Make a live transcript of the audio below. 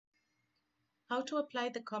How to apply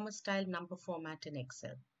the comma style number format in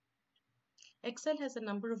Excel. Excel has a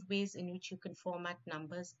number of ways in which you can format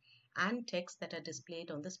numbers and text that are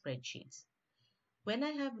displayed on the spreadsheets. When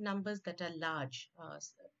I have numbers that are large,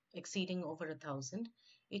 exceeding over 1,000,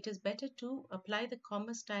 it is better to apply the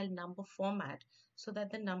comma style number format so that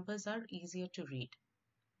the numbers are easier to read.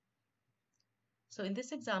 So in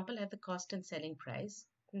this example, I have the cost and selling price.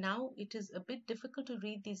 Now it is a bit difficult to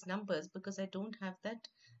read these numbers because I don't have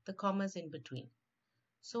the commas in between.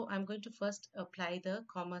 So I'm going to first apply the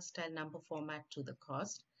comma style number format to the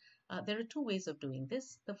cost. There are two ways of doing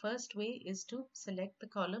this. The first way is to select the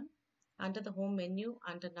column under the home menu,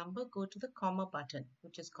 under number, go to the comma button,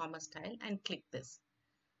 which is comma style, and click this.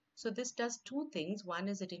 So this does two things. One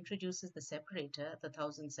is it introduces the separator, the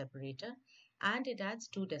 1,000 separator, and it adds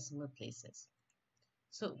 2 decimal places.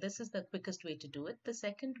 So this is the quickest way to do it. The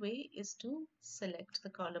second way is to select the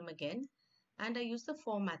column again, and I use the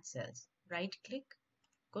format cells. Right click,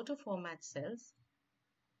 go to format cells,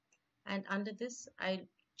 and under this I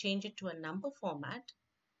change it to a number format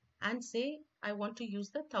and say I want to use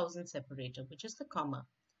the 1,000 separator, which is the comma,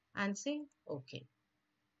 and say OK.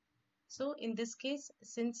 So in this case,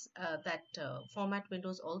 since that format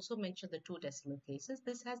windows also mention the 2 decimal places,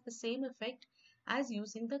 this has the same effect as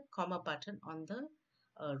using the comma button on the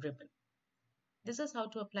ribbon. This is how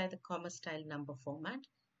to apply the comma style number format.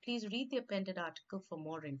 Please read the appended article for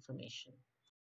more information.